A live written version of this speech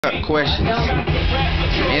Questions.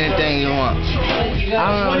 Anything you want. I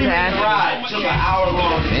don't know what to ask.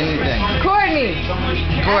 Anything. Courtney,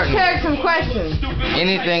 Courtney. ask her some questions.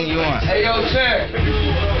 Anything you want. Hey, yo, sir.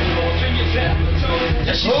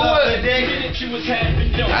 Who was it?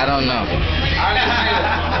 I don't know.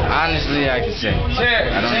 Honestly, I can say. Sir,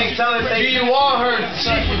 I don't know. do you want her to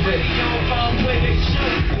suck your dick?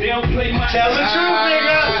 Tell the truth,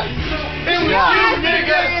 nigga. It was you,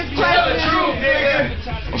 nigga. Tell the truth, nigga.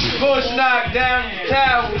 Bush knocked down the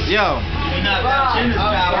towers. Yo.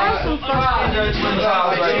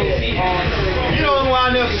 You don't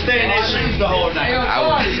wind up staying in their shoes the whole night. I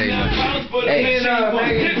wouldn't say much. Hey.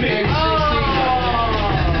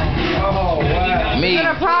 Me. You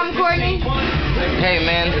got a problem, Courtney? Hey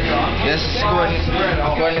man, this is Courtney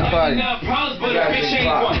Party.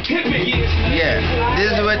 Yeah,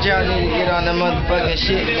 this is what y'all need to get on the motherfucking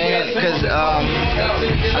shit, man. Cause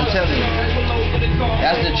I'm telling you,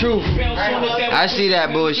 that's the truth. I see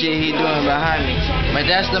that bullshit he doing behind me, but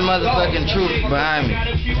that's the motherfucking truth behind me.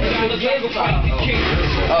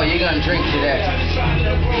 Oh, you're gonna drink to that,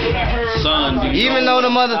 Son. even though the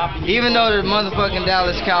motherfucking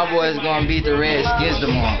Dallas Cowboys gonna beat the Redskins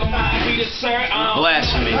tomorrow.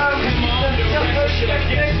 Blasphemy.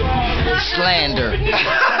 Slander.